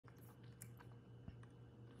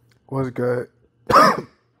What's good?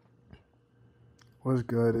 What's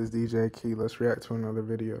good? It's DJ Key. Let's react to another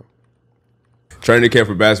video. Training camp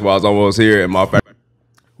for basketball is almost here, and my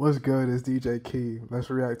What's good? It's DJ Key. Let's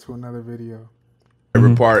react to another video.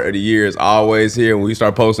 favorite part of the year is always here when we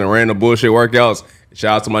start posting random bullshit workouts.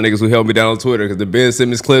 Shout out to my niggas who held me down on Twitter because the Ben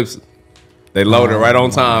Simmons clips, they loaded right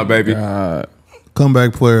on time, baby. God.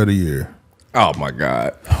 Comeback player of the year. Oh my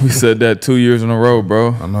God. We said that 2 years in a row,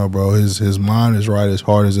 bro. I know, bro. His mind is right. His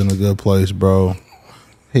heart is in a good place, bro.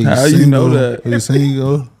 He's How you know that? He's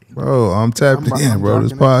single. Bro, I'm tapped in, bro.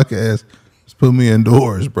 This podcast has put me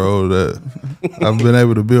indoors, bro. That I've been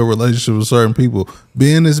able to build relationships with certain people.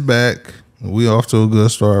 Ben is back. We off to a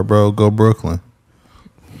good start, bro. Go Brooklyn.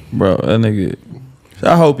 Bro, that nigga,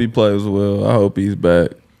 I hope he plays well. I hope he's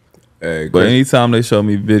back. Hey, But anytime they show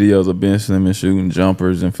me videos of Ben Simmons shooting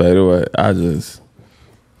jumpers and fadeaway, I just...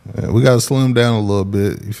 Yeah, we got to slim down a little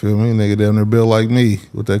bit. You feel me? Nigga down there built like me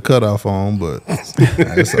with that cutoff on, but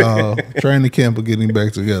it's training camp of getting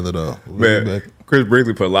back together, though. Man, Chris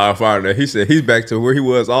Brinkley put a lot of fire in there. He said he's back to where he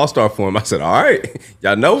was all-star form. I said, all right.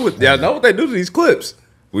 Y'all know what they do to these clips.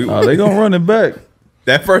 they gonna run it back.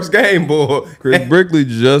 That first game, boy. Chris Brinkley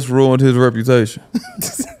just ruined his reputation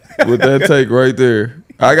with that take right there.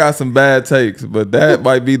 I got some bad takes, but that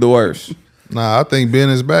might be the worst. Nah, I think Ben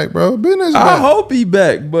is back, bro. Ben is back. I hope he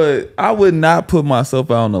back, but I would not put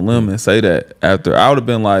myself out on the limb and say that after. I would have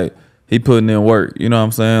been like, he putting in work. You know what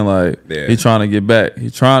I'm saying? Like, he trying to get back.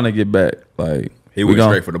 He trying to get back. Like, he went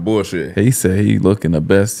straight for the bullshit. He said he looking the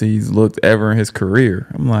best he's looked ever in his career.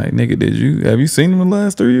 I'm like, nigga, have you seen him in the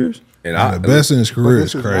last 3 years? And the best in his career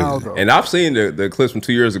is crazy. And I've seen the clips from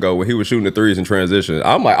 2 years ago when he was shooting the threes in transition.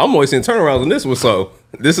 I'm like, I'm always seeing turnarounds in this one. So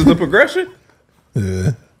this is the progression.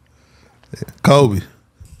 Yeah. Kobe.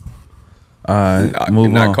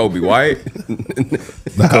 Not Kobe White.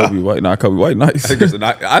 Kobe White. Not Kobe White. Nice.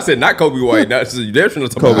 I said not Kobe White. That's Kobe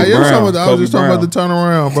Brown. I was just talking about the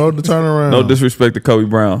turnaround, bro. The turnaround. No disrespect to Kobe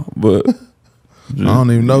Brown, but I don't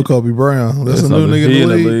even know Kobe Brown. That's a new nigga in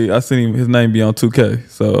the league. I seen him, his name be on 2K,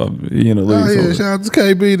 so he in the league. Oh yeah, shout out to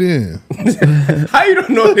KB then. How you don't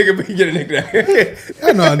know a nigga be getting a nickname?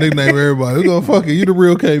 I know I nickname everybody. We gonna fuck it. You the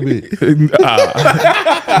real KB.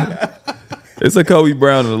 It's a Kobe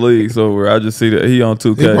Brown in the league, so I just see that he on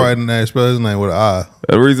 2K. He probably didn't spell his name with an I.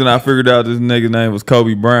 The reason I figured out this nigga's name was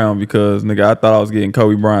Kobe Brown because nigga, I thought I was getting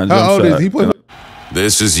Kobe Bryant jump How old shot. is he?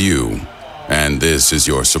 This is you, and this is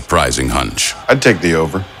your surprising hunch. I'd take the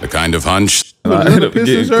over. The kind of hunch I ended up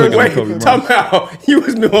getting quick on Kobe Wait, Bryant. time out. You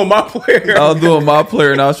was doing my player. I was doing my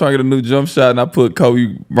player and I was trying to get a new jump shot and I put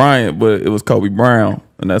Kobe Bryant, but it was Kobe Brown.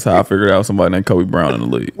 And that's how I figured out somebody named Kobe Brown in the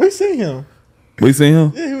league. We seen him. We seen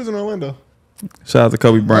him? Yeah, he was in Orlando. Shout out to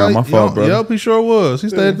Kobe Brown. My fault, bro. Yep, he sure was. He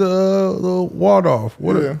stayed at the Waldorf.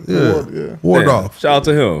 Waldorf. Shout out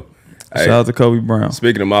to him. Shout out to Kobe Brown.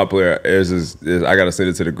 Speaking of my player, I gotta send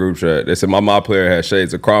it to the group chat. They said my player has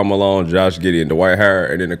shades of Karl Malone, Josh Giddey, and Dwight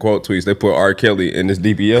Howard, and in the quote tweets they put R. Kelly in this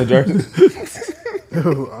DPL jersey.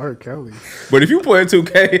 R. Kelly. But if you play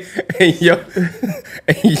 2K and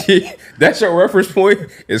that's your reference point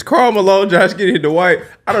is Karl Malone, Josh Giddey, and Dwight,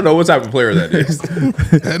 I don't know what type of player that is.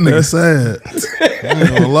 That nigga sad. I ain't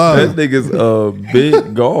gonna lie. That nigga's a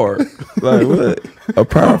big guard. Like what? A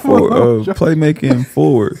power forward, playmaking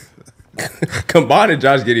forward. Combining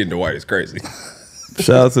Josh Giddey and Dwight is crazy.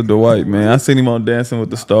 Shout out to Dwight, man. I seen him on Dancing with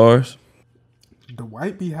the Stars.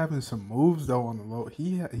 Dwight be having some moves though on the low.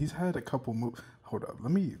 He's had a couple moves. Hold up,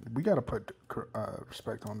 we gotta put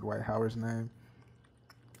respect on Dwight Howard's name.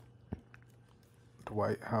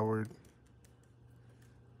 Dwight Howard.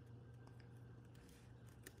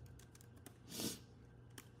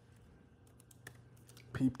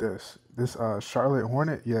 Peep this. This Charlotte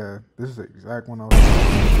Hornet. Yeah, this is the exact one I was.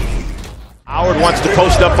 Howard wants to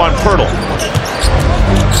post up on Pirtle.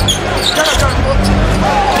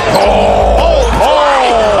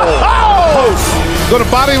 Gonna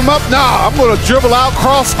body him up? Nah, I'm gonna dribble out,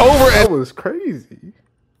 cross over, and That was crazy.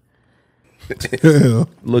 Yeah.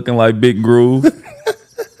 Looking like Big Groove. Ain't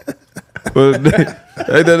that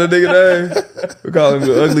the nigga name? We call him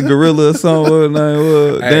the Ugly Gorilla or something. What his name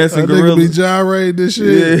was? Dancing That Gorilla. nigga be gyrating this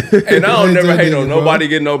shit. Yeah. And I don't never hate on bro. nobody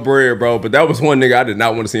getting no bread, bro. But that was one nigga I did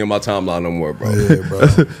not want to see on my timeline no more, bro. Yeah, bro.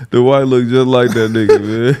 The white look just like that nigga,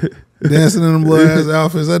 man. Dancing in them little ass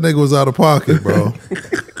outfits. That nigga was out of pocket, bro.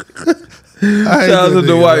 Shout out to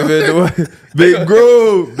the white man. The white. Big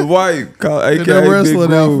Groove. The white. AKA Them Big wrestling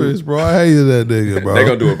Groove. outfits, bro. I hated that nigga, bro. They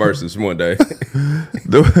gonna do a versus one day.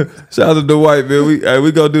 Shout out to the white man.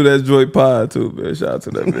 We gonna do that joint pod too, man. Shout out to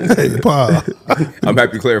that man. Hey, Pa. I'm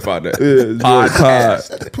happy you clarified that. Yeah,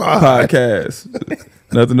 podcast.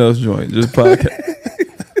 Nothing else joint. Just podcast.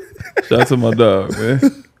 Shout out to my dog,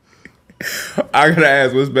 man. I gotta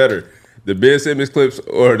ask, what's better, the Ben Simmons clips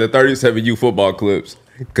or the 37U football clips?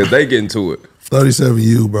 Because they get into it.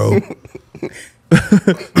 37U, bro.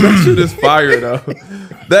 That shit is fire though.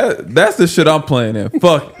 That's the shit I'm playing in.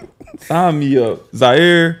 Fuck it. Sign me up.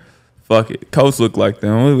 Zaire, fuck it. Coach look like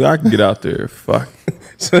them. I can get out there. Fuck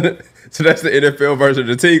it. So that's the NFL version of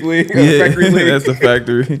the Teague League? Yeah, Factory League? that's the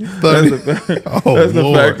factory. That's the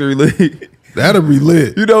Lord. factory league. That'll be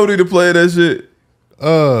lit. You don't need to play that shit.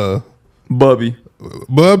 Bubby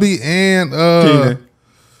and Keenan.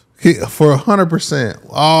 For 100%.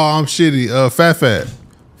 Oh, I'm shitty. Fat.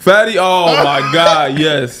 Fatty, oh my God,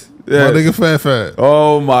 yes. My nigga Fat.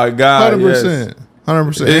 Oh my God, 100%. 100%.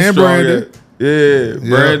 It's And strong, Brandon. Yeah,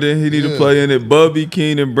 Brandon, he need to play in it. Bubby,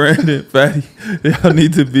 Keenan, Brandon, Fatty, y'all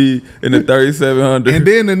need to be in the 3700. And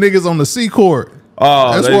then the niggas on the C court.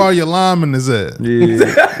 Oh, that's where all your linemen is at.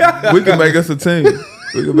 Yeah, we can make us a team.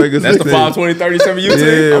 We can make us That's a the team. 520-37U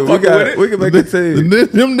team? Yeah, I'm fucking with it. we can make a team.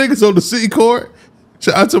 Them niggas on the C court.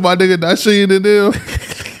 Shout out to my nigga Dasheen and them.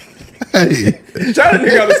 Hey. Shout out to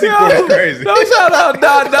nigga on the C court is crazy. No, shout out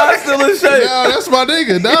Don still in shape. Nah, that's my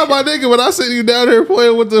nigga. Nah, my nigga. When I see you down there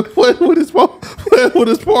playing with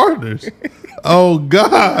his partners. Oh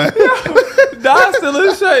God. Don still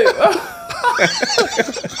in shape.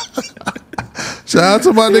 Shout out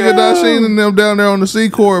to my nigga Dasheen and them down there on the C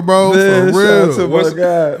court, bro. Man, for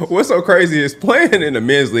real. What's so crazy is playing in the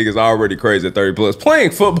men's league is already crazy at 30 plus.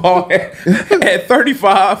 Playing football at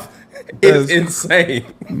 35 is insane.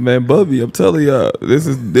 Man, Bubby, I'm telling y'all, this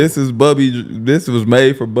is Bubby. This was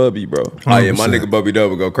made for Bubby, bro. Oh yeah, my nigga Bubby Dub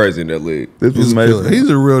will go crazy in that league. This was made for him. He's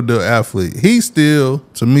a real deal athlete. He's still,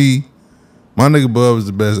 to me, my nigga Bub is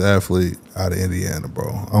the best athlete out of Indiana, bro.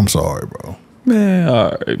 I'm sorry, bro. Man,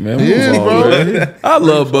 all right, man. He is, bro. Man. I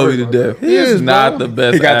love Bubby to death. He is not the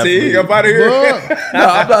best He got athlete. Teague up out of here. No,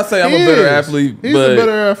 I'm not saying I'm a better athlete, He's but a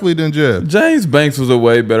better athlete than Jeff. James Banks was a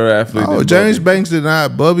way better athlete Oh, than James Bubby. Banks did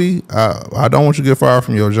not. Bubby, I don't want you to get fired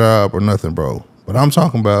from your job or nothing, bro. But I'm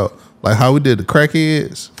talking about like how we did the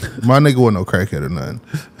crackheads. My nigga wasn't no crackhead or nothing.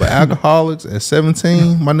 But alcoholics at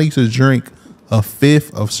 17, my nigga used to drink a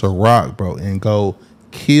fifth of Ciroc, bro, and go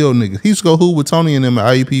kill niggas. He used to go hoop with Tony and them at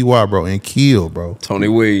IUPY, bro, and kill, bro. Tony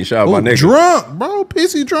Weed, shout out my nigga. Drunk, bro.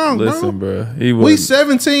 Pissy drunk, Listen, bro. He was. We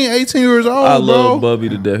 17, 18 years old, I bro. love Bubby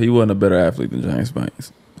to death. He wasn't a better athlete than James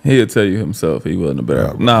Banks. He'll tell you himself he wasn't a better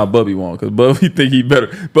athlete. Nah, Bubby won't, because Bubby think he better.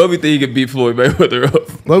 Bubby think he could beat Floyd Mayweather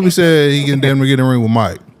up. Bubby said he can damn near get in the ring with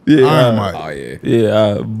Mike. Yeah, Iron Mike. Oh yeah.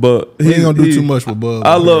 Yeah, but We ain't gonna do too much with Bub.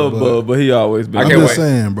 I love Bub, but he always been. I'm can't just wait.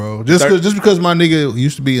 saying, bro. Just because my nigga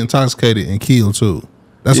used to be intoxicated and killed too.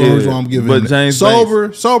 That's the only reason I'm giving. But him James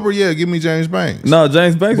sober, yeah. Give me James Banks. No,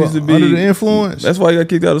 James Banks used to be under the influence. That's why he got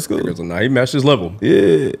kicked out of school. Nah, he matched his level.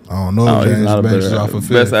 Yeah, I don't know. no, if he's James not a Banks is better off of athlete.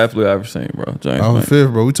 Best fifth. athlete I've ever seen, bro. James Off of Banks.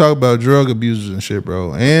 fifth, bro. We talk about drug abusers and shit,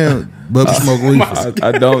 bro, and Bubby smoke reefer.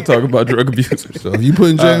 I don't talk about drug abusers. So if you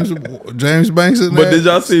putting James Banks in there, But did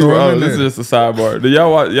y'all see? throw him in This there. is just a sidebar. Did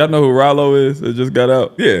y'all watch? Y'all know who Rollo is? It just got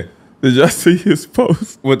out. Yeah. Did y'all see his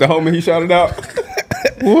post? With the homie he shouted out.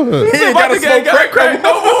 What? He ain't gotta smoke crack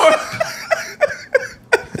no more.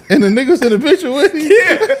 And the niggas in the picture with him.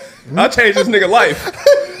 Yeah. I changed this nigga life.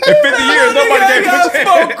 In 50 years, nobody gave him a smoke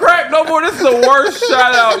chance. crack no more. This is the worst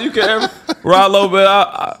shout out you can ever. Rollo,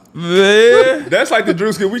 man. That's like the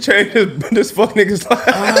Drewski. We changed this fuck nigga's life.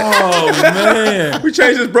 Oh man, We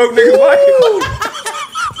changed this broke nigga's life.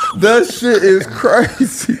 that shit is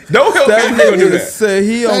crazy. Don't help me if you gonna do nigga that. said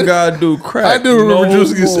he don't gotta do crack. I do remember no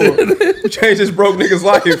Drewski more. said that. We changed this broke nigga's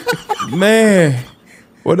life. Man,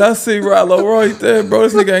 when I see Rollo right there, bro,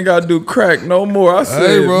 this nigga ain't gotta do crack no more. I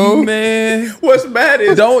said, bro. man, What's mad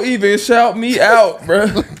is don't even shout me out, bro.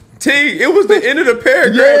 Teague, it was the end of the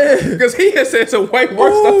paragraph because he had said some way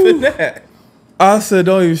worse stuff than that. I said,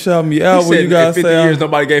 don't even shout me out He when said you guys in 50 say years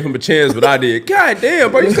nobody gave him a chance, but I did. God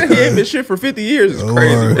damn, bro, you said he ain't been shit for 50 years. It's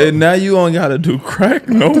crazy, worry. bro. and now you don't gotta do crack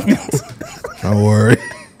no more. Don't worry.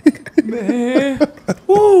 Man.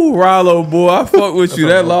 Woo, Rollo, boy. I fuck with you.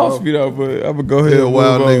 That lost me though, but I'm gonna go ahead He a and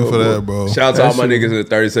wild move nigga on, for boy. that, bro. Shout out to all my niggas in the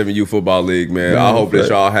 37U football league, man. I hope that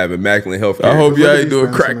y'all have immaculate health care. I hope y'all ain't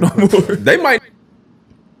doing crack no more. They might.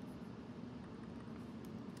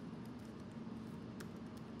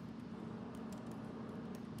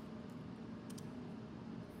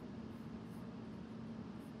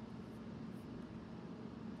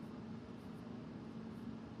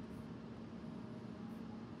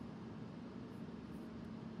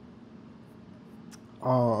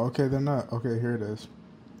 Oh, okay, they're not. Okay, here it is.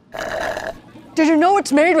 Did you know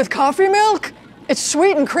it's made with coffee milk? It's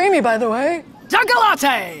sweet and creamy, by the way.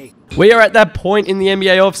 Chocolate! We are at that point in the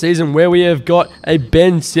NBA offseason where we have got a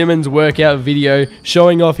Ben Simmons workout video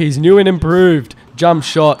showing off his new and improved jump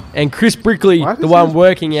shot, and Chris Brickley, the one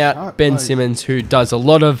working out Ben Simmons, who does a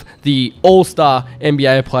lot of the all-star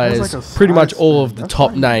NBA players, pretty much all of the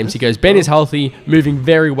top names. He goes, Ben is healthy, moving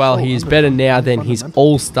very well. He is better now than his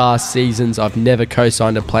all-star seasons. I've never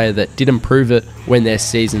co-signed a player that didn't prove it when their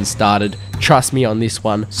season started. Trust me on this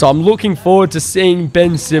one. So I'm looking forward to seeing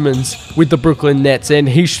Ben Simmons with the Brooklyn Nets, and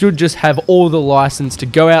he should just have all the license to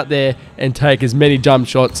go out there and take as many jump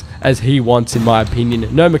shots as he wants, in my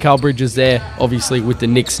opinion. No Mikal Bridges there, obviously, with the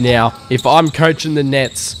Knicks now. If I'm coaching the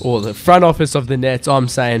Nets or the front office of the Nets, I'm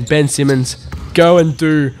saying, Ben Simmons, go and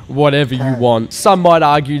do whatever you want. Some might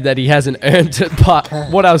argue that he hasn't earned it, but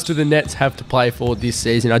what else do the Nets have to play for this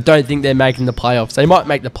season? I don't think they're making the playoffs. They might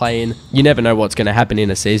make the play-in. You never know what's going to happen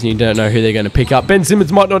in a season. You don't know who they're going to pick up. Ben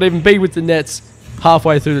Simmons might not even be with the Nets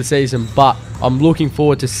halfway through the season, but I'm looking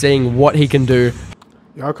forward to seeing what he can do.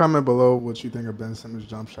 Y'all comment below what you think of Ben Simmons'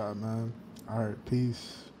 jump shot, man. All right,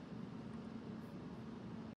 peace.